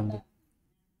 వేరియబుల్ కాస్ట్ ఉంది.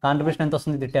 కాంట్రిబ్యూషన్ ఎంత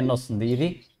వస్తుంది? ఇది 10 వస్తుంది, ఇది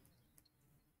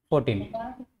 14.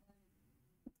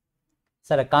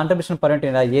 సరే, కాంట్రిబ్యూషన్ పర్ యూనిట్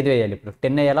ఏది వేయాలి ఇప్పుడు?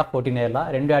 10 వేయాలా, 14 వేయాలా?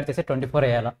 రెండు యాడ్ చేసి 24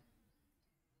 వేయాలా?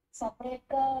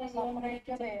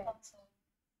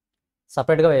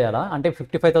 సపరేట్గా వేయాలా? అంటే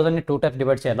 55,000ని 2 టైప్స్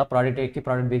డివైడ్ చేయాలా? ప్రోడక్ట్ ఏకి,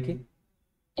 ప్రోడక్ట్ బికి.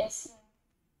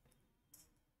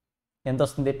 ఎంత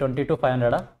వస్తుంది?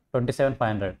 22,500,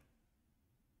 27,500.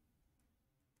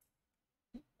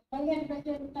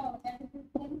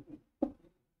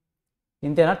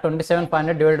 ఇంతేనా?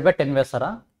 27,500 డివైడెడ్ బై 10 వేస్తారా?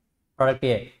 Product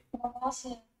A.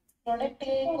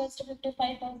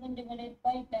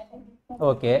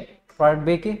 Okay, product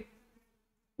బికి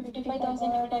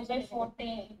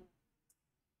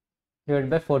divide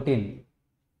by 14.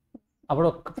 అప్పుడు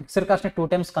ఫిక్స్డ్ కాస్ట్ని 2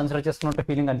 టైమ్స్ కన్సిడర్ చేస్తున్నట్టు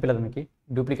ఫీలింగ్ అనిపించలేదు మీకు?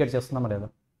 డూప్లికేట్ చేస్తున్నామా లేదా?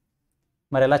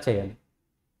 మరి ఎలా చేయాలి?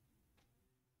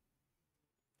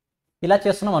 ఇలా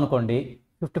చేస్తున్నాం అనుకోండి,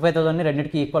 55,000ని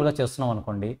రెండింటికి ఈక్వల్గా చేస్తున్నాం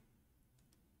అనుకోండి,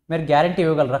 మీరు గ్యారంటీ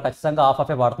ఇవ్వగలరా ఖచ్చితంగా హాఫ్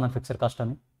వాడుతున్నాను ఫిక్స్డ్ కాస్ట్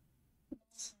అని?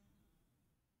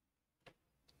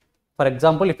 ఫర్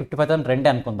ఎగ్జాంపుల్, ఈ 55,000 రెంట్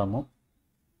అనుకుందాము.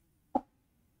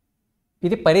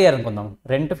 ఇది పర్ ఇయర్ అనుకుందాం.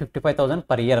 రెంట్ 55,000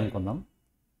 పర్ ఇయర్ అనుకుందాం,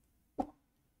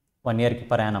 1 ఇయర్కి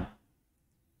పర్ యానం.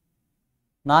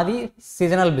 నాది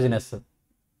సీజనల్ బిజినెస్.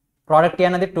 ప్రోడక్ట్ ఏ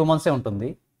అనేది 2 మంత్సే ఉంటుంది,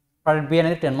 ప్రోడక్ట్ బి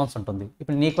అనేది 10 మంత్స్ ఉంటుంది.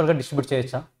 ఇప్పుడు నేను ఈక్వల్గా డిస్ట్రిబ్యూట్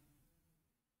చేయొచ్చా?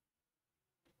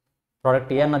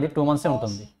 ప్రోడక్ట్ ఏ అన్నది 2 మంత్సే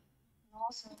ఉంటుంది,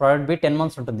 ప్రోడక్ట్ బి 10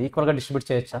 మంత్స్ ఉంటుంది. ఈక్వల్గా డిస్ట్రిబ్యూట్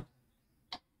చేయొచ్చా?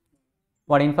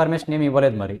 వాడి ఇన్ఫర్మేషన్ ఏమి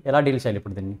ఇవ్వలేదు, మరి ఎలా డీల్ చేయాలి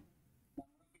ఇప్పుడు దీన్ని?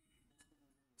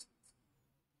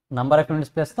 నంబర్ ఆఫ్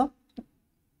యూనిట్స్ ప్లేస్తో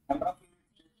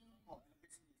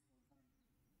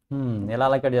ఎలా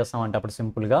అలొకేట్ చేస్తామంటే అప్పుడు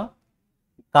సింపుల్గా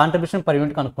కాంట్రిబ్యూషన్ పర్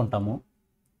యూనిట్ కనుక్కుంటాము.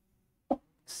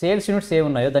 సేల్స్ యూనిట్స్ ఏ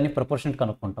ఉన్నాయో దాన్ని ప్రపోర్షనెట్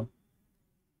కనుక్కుంటాం.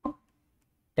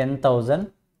 10,000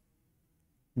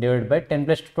 డివైడ్ బై 10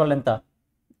 + 12 ఎంత?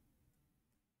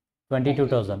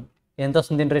 22,000. ఎంత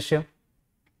వస్తుంది దీని రేషియో?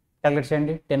 క్యాలిక్యులేట్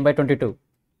చేయండి. 10/22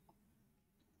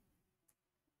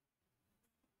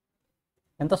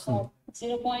 ఎంత వస్తుంది?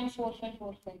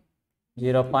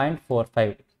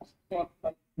 0.45.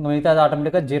 మిగతా అది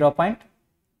ఆటోమేటిక్గా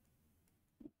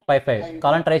 0.55.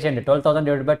 కాలం ట్రై చేయండి. 12,000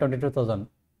 divide by 22,000.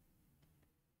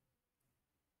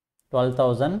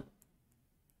 12,000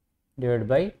 divide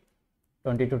by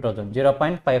 22,000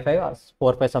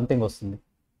 0.5545 something వస్తుంది.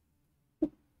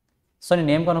 సో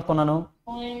నేను ఏం కనుక్కున్నాను?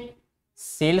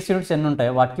 సేల్స్ యూనిట్స్ ఎన్ని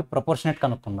ఉంటాయో వాటికి ప్రపోర్షనేట్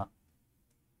కనుక్కున్నా.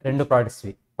 2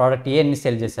 ప్రోడక్ట్స్వి. ప్రోడక్ట్ ఏ ఎన్ని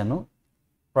సేల్ చేశాను,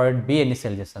 ప్రోడక్ట్ బి ఎన్ని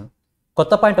సేల్ చేశాను.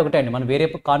 కొత్త పాయింట్ ఒకటే అండి, మనం వేరే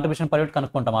కాంట్రిబ్యూషన్ పర్ యూనిట్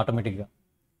కనుక్కుంటాం ఆటోమేటిక్గా.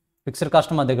 ఫిక్స్డ్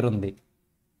కాస్ట్ మన దగ్గర ఉంది,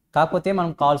 కాకపోతే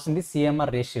మనం కావాల్సింది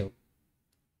CMR ratio.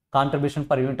 Contribution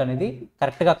per unit అనేది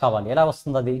కరెక్ట్గా కావాలి. ఎలా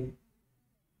వస్తుంది అది?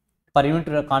 Per unit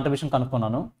contribution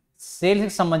కనుక్కున్నాను.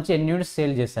 సేల్స్కి సంబంధించి ఎన్ని యూనిట్స్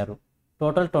సేల్ చేశారు?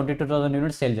 టోటల్ 22,000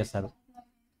 యూనిట్స్ సేల్ చేశారు.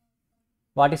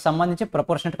 వాటికి సంబంధించి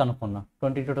ప్రపోర్షనేట్ కనుక్కున్నా.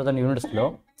 22,000 యూనిట్స్లో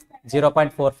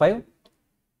 0.45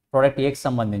 ప్రోడక్ట్ ఏకి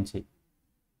సంబంధించి,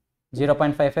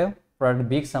 0.55 ప్రోడక్ట్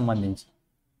బికి సంబంధించి.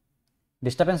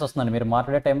 డిస్టర్బెన్స్ వస్తుందండి, మీరు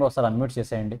మాట్లాడే టైంలో ఒకసారి అన్మ్యూట్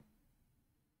చేసేయండి.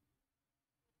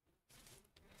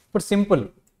 ఇప్పుడు సింపుల్,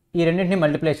 ఈ రెండింటిని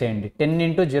మల్టిప్లై చేయండి.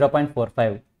 10 ×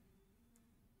 0.45,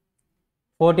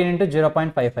 14 ×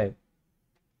 0.55.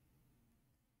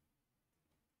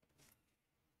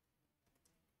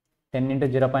 10 ×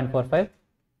 0.45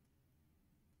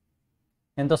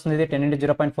 ఎంత వస్తుంది? ఇది 10 ×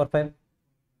 0.45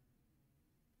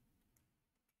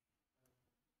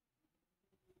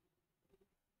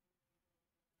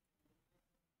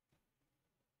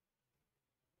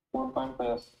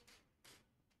 4.5.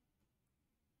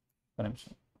 ఒక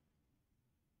నిమిషం.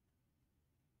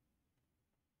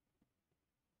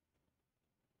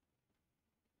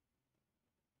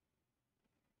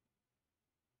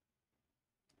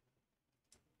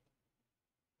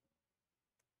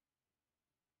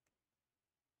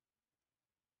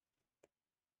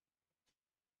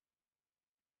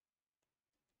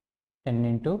 10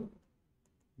 ఇంటూ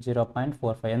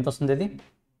 0.45 ఎంత వస్తుంది? ఇది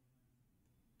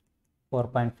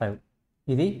 4.5.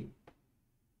 ఇది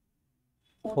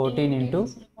 14 ఇంటూ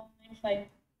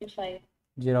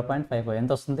 0.55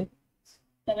 ఎంత వస్తుంది?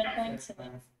 7.7.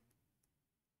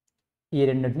 ఈ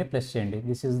రెండింటిని ప్లస్ చేయండి.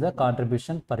 This is the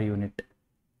contribution per unit.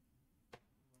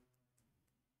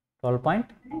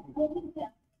 12.2.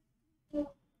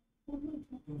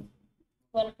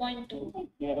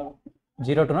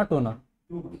 0 2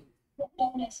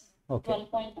 okay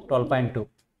 12.2.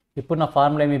 ఇప్పుడు నా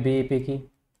ఫార్ములా ఏమి బీఈపీకి?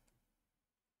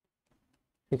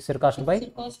 Fixed cost by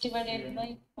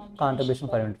contribution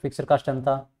per unit. Fixed cost ఎంత?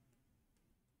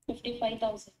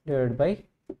 55,000 డివైడ్ బై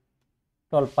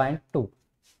 12.2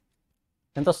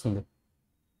 ఎంత వస్తుంది?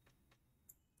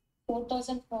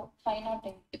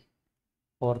 4,508.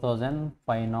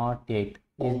 4,508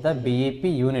 ఈజ్ ద బీఈపీ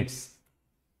యూనిట్స్.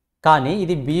 కానీ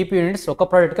ఇది బీఈపీ యూనిట్స్ ఒక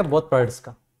ప్రోడక్ట్గా బోత్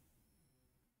ప్రోడక్ట్స్కా?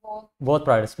 Both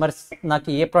products. మరి నాకు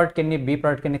ఏ ప్రోడక్ట్కి ఎన్ని, బి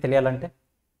ప్రోడక్ట్కి ఎన్ని తెలియాలంటే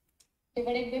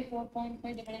divided by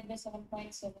 4.5 divided by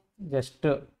 7.7. Just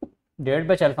divide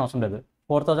by చేయాల్సిన అవసరం లేదు.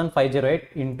 4,508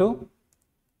 ఇంటూ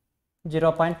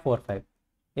 0.45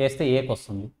 వేస్తే ఏకి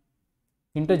వస్తుంది,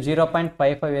 ఇంటూ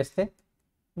 0.55 వేస్తే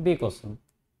బికి వస్తుంది.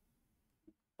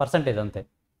 పర్సంటేజ్ అంతే.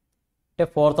 అంటే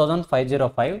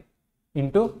 4,505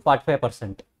 ఇంటూ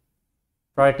 45%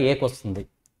 ప్రోడక్ట్ ఏకి వస్తుంది.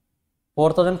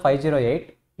 4,508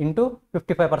 ఇంటూ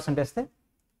 55% వేస్తే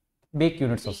బికి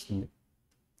యూనిట్స్ వస్తుంది.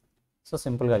 సో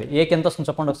సింపుల్గా అది ఏకి ఎంత వస్తుంది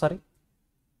చెప్పండి ఒకసారి?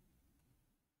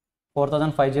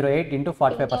 4,508 ఇంటూ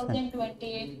 45%.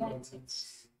 2028.6.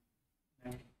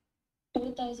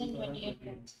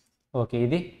 2028. ఓకే,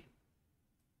 ఇది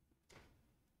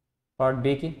ప్రోడక్ట్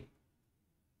బికి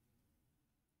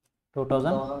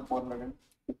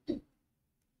 2,450.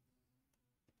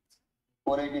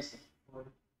 486.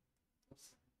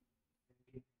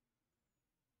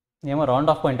 ఏమో రౌండ్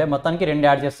ఆఫ్ పాయింట్ మొత్తానికి 2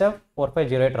 యాడ్ చేస్తే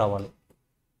 4508 రావాలి.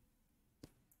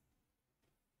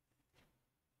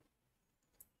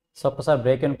 సో ఒక్కసారి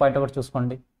బ్రేక్ ఇన్ పాయింట్ ఒకటి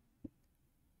చూసుకోండి.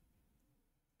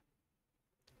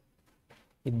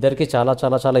 ఇద్దరికి చాలా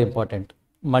చాలా చాలా ఇంపార్టెంట్.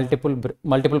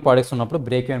 మల్టిపుల్ ప్రోడక్ట్స్ ఉన్నప్పుడు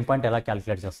బ్రేక్ ఇన్ పాయింట్ ఎలా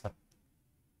క్యాలిక్యులేట్ చేస్తారు?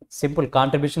 సింపుల్,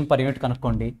 కాంట్రిబ్యూషన్ పర్ యూనిట్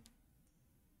కనుక్కోండి.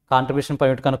 కాంట్రిబ్యూషన్ పర్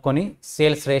యూనిట్ కనుక్కొని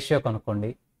సేల్స్ రేషియో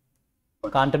కనుక్కోండి.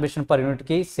 కాంట్రిబ్యూషన్ పర్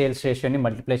యూనిట్కి సేల్స్ రేషియోని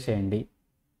మల్టిప్లై చేయండి,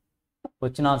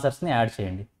 వచ్చిన ఆన్సర్స్ని యాడ్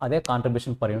చేయండి. అదే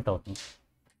కాంట్రిబ్యూషన్ పర్ యూనిట్ అవుతుంది.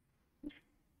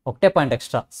 ఒకటే పాయింట్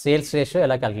ఎక్స్ట్రా, సేల్స్ రేషియో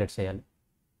ఎలా క్యాలిక్యులేట్ చేయాలి?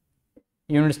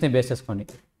 యూనిట్స్ని బేస్ చేసుకోండి.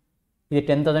 ఇది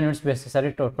 10,000 యూనిట్స్ బేస్ చేసారి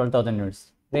 12,000 యూనిట్స్.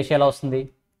 రేషియో ఎలా వస్తుంది?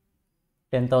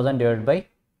 10,000 డివైడ్ బై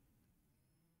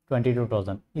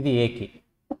 22,000. ఇది ఏకి.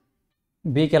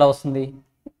 బికి ఎలా వస్తుంది?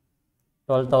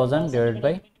 12,000 డివైడ్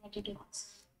బై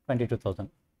 22,000.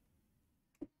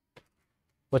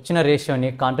 వచ్చిన రేషియోని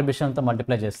కాంట్రిబ్యూషన్తో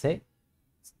మల్టిప్లై చేస్తే,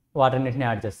 వాటన్నిటిని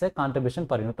యాడ్ చేస్తే కాంట్రిబ్యూషన్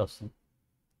పర్ యూనిట్ వస్తుంది.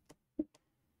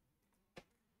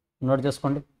 నోట్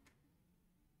చేసుకోండి.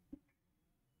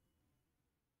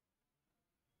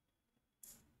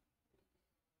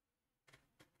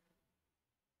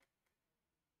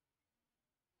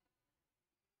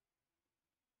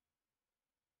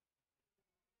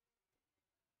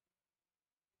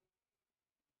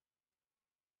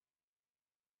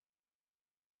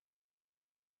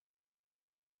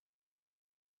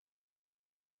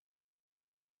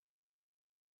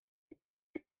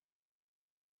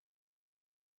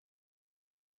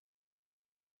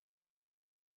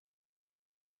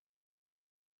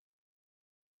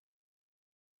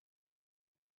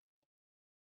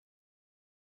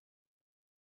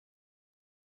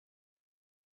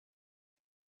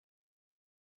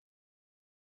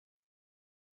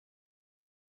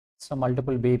 సో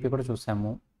మల్టిపుల్ బీఈపీ కూడా చూసాము.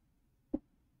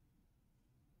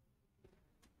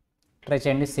 ట్రై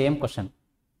చేయండి. Same question,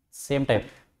 same type.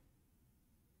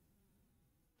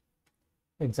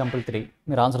 Example 3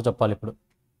 మీరు ఆన్సర్ చెప్పాలి ఇప్పుడు.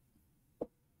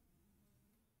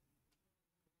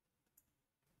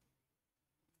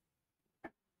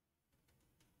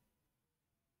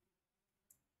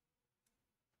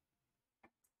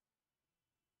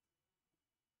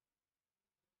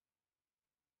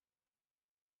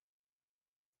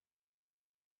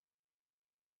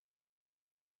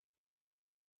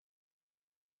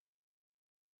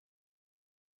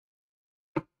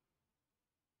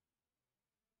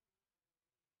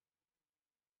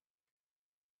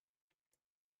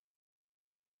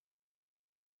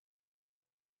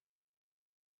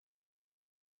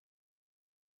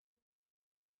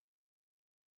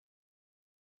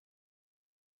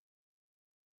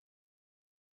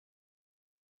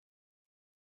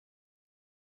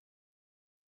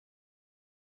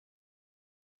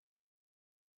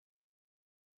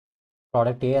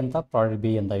 ప్రోడక్ట్ ఏ ఎంత, ప్రోడక్ట్ బి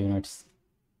ఎంత యూనిట్స్?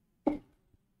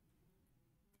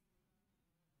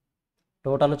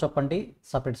 టోటల్ చెప్పండి,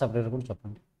 సపరేట్ కూడా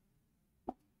చెప్పండి.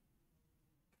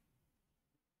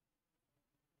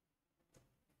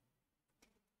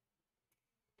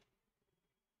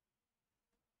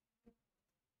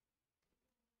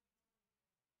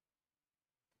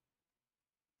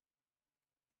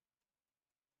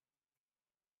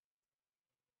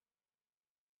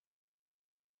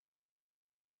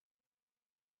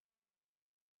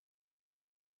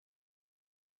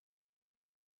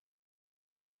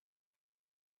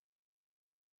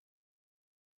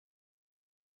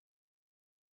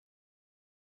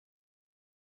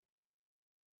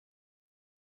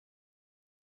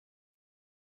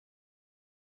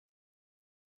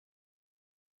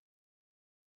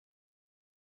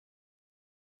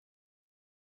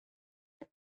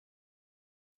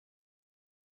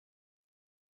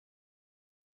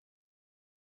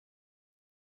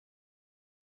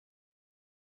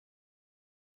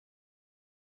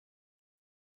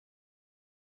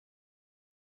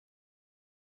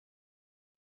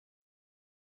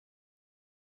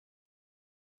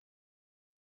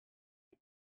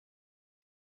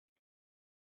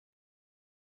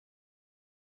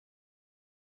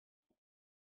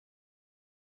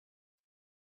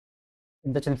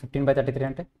 ఎంత వచ్చింది 15/33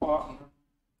 అంటే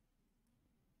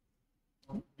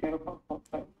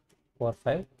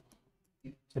 45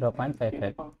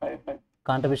 0.55.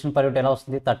 కాంట్రిబ్యూషన్ పర్ యూనిట్ ఎలా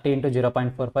వస్తుంది? 30 ×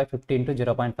 0.45, 50 ×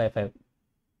 0.55.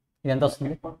 ఇది ఎంత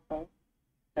వస్తుంది?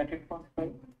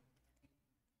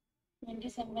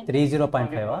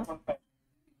 30.5.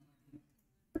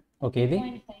 ఓకే, ఇది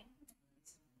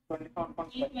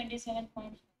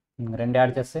 2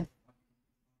 యాడ్ చేస్తే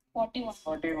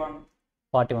 41.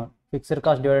 Fixed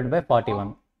cost divided by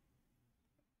 41.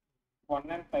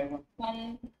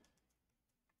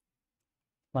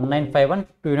 1951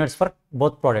 2 units for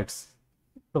both products.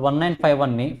 ఇప్పుడు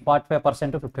 1951ని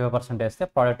 45% 55% వేస్తే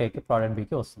ప్రోడక్ట్ ఏకి ప్రోడక్ట్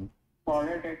బికి వస్తుంది.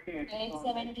 ప్రోడక్ట్ ఏకి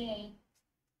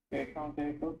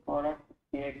 878 ప్రోడక్ట్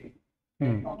ఏకి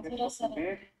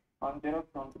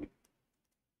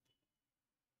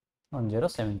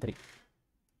 1073.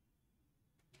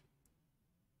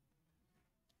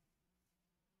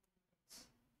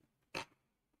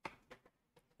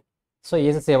 సో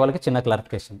ఏసీసీఏ వాళ్ళకి చిన్న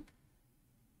క్లారిఫికేషన్.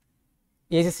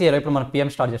 ఏసీసీఏలో ఇప్పుడు మనం పిఎం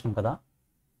స్టార్ట్ చేసినాం కదా,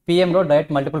 పిఎంలో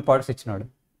డైరెక్ట్ మల్టిపుల్ ప్రోడక్ట్స్ ఇచ్చినాడు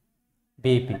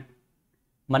బీపీ.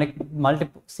 మనకి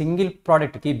సింగిల్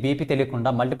ప్రోడక్ట్కి బీపీ తెలియకుండా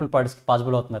మల్టిపుల్ ప్రోడక్ట్స్కి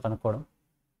పాసిబుల్ అవుతుంది కనుక్కోవడం.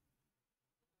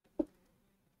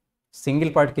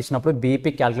 సింగిల్ ప్రోడక్ట్కి ఇచ్చినప్పుడు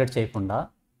బీపీ క్యాలిక్యులేట్ చేయకుండా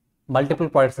మల్టిపుల్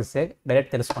ప్రోడక్ట్స్ ఇస్తే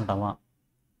డైరెక్ట్ తెలుసుకుంటామా?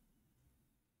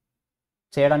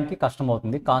 చేయడానికి కష్టం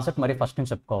అవుతుంది. కాన్సెప్ట్ మరి ఫస్ట్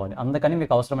నుంచి చెప్పుకోవాలి. అందుకని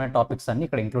మీకు అవసరమైన టాపిక్స్ అన్ని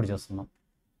ఇక్కడ ఇంక్లూడ్ చేస్తున్నాం.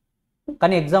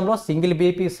 కానీ ఎగ్జామ్లో సింగిల్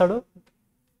బీపీ ఇస్తాడు,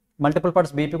 మల్టిపుల్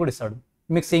పార్ట్స్ బీపీ కూడా ఇస్తాడు.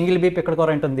 మీకు సింగిల్ బీపీ ఎక్కడ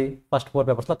కవర్ ఉంటుంది? ఫస్ట్ 4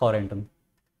 పేపర్స్లో కవర్ ఉంటుంది.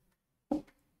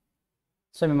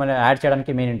 సో మిమ్మల్ని యాడ్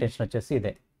చేయడానికి మెయిన్ ఇంటెన్షన్ వచ్చేసి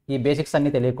ఇదే. ఈ బేసిక్స్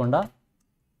అన్నీ తెలియకుండా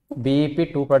బీఈపీ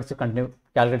 2 పార్ట్స్ కంటిన్యూ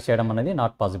క్యాలిక్యులేట్ చేయడం అనేది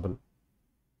నాట్ పాసిబుల్.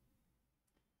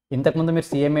 ఇంతకుముందు మీరు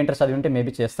సిఎంఏ ఇంటర్ చదివి ఉంటే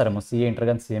మేబీ చేస్తారేమో, సిఏ ఇంటర్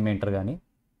కానీ సిఎంఏ ఇంటర్ కానీ.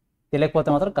 తెలియకపోతే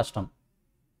మాత్రం కష్టం.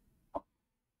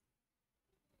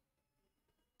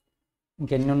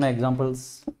 ఇంకెన్ని ఉన్నాయి ఎగ్జాంపుల్స్?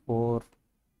 4.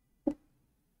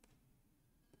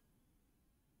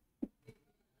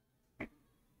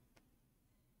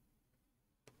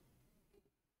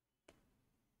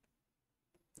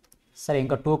 సరే,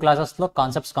 ఇంకా 2 క్లాసెస్లో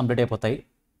కాన్సెప్ట్స్ కంప్లీట్ అయిపోతాయి.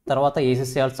 తర్వాత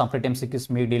ఏసీసీఏ వాళ్ళు సపరేట్ ఎంసీక్యూస్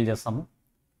మీకు డీల్ చేస్తాము,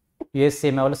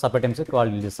 యూఎస్సీఎంఏ వాళ్ళు సపరేట్ ఎంసీక్యూ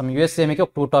వాళ్ళు డీల్ చేస్తాము. యూఎస్సీఎంఏకి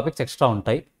ఒక 2 టాపిక్స్ ఎక్స్ట్రా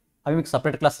ఉంటాయి, అవి మీకు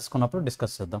సపరేట్ క్లాస్ తీసుకున్నప్పుడు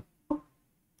డిస్కస్ చేద్దాం.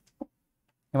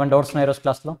 ఏమైనా డౌట్స్ ఉన్నాయి ఈరోజు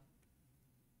క్లాస్లో?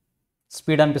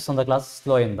 స్పీడ్ అనిపిస్తుందా? క్లాస్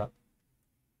స్లో అయిందా?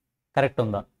 కరెక్ట్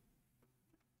ఉందా?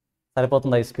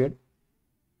 సరిపోతుందా ఈ స్పీడ్?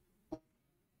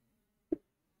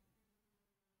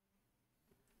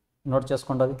 నోట్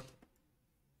చేసుకోండి అది.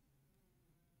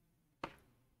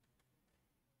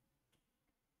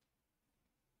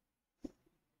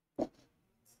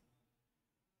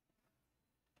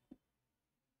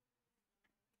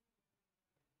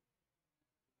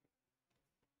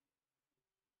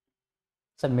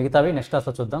 సరే, మిగతావి నెక్స్ట్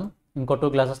క్లాస్లో చూద్దాం. ఇంకో 2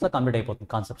 క్లాసెస్లో కంప్లీట్ అయిపోతుంది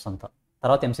కాన్సెప్ట్స్ అంతా.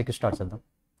 తర్వాత ఎంసీక్యూ స్టార్ట్ చేద్దాం.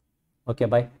 Okay,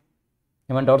 bye.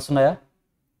 ఏమైనా డౌట్స్ ఉన్నాయా?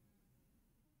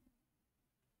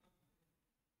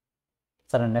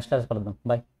 సరే, నెక్స్ట్ క్లాస్ కలుద్దాం.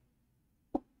 బాయ్.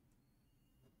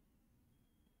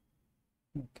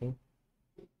 ఓకే.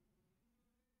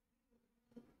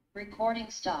 Recording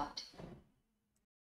stopped.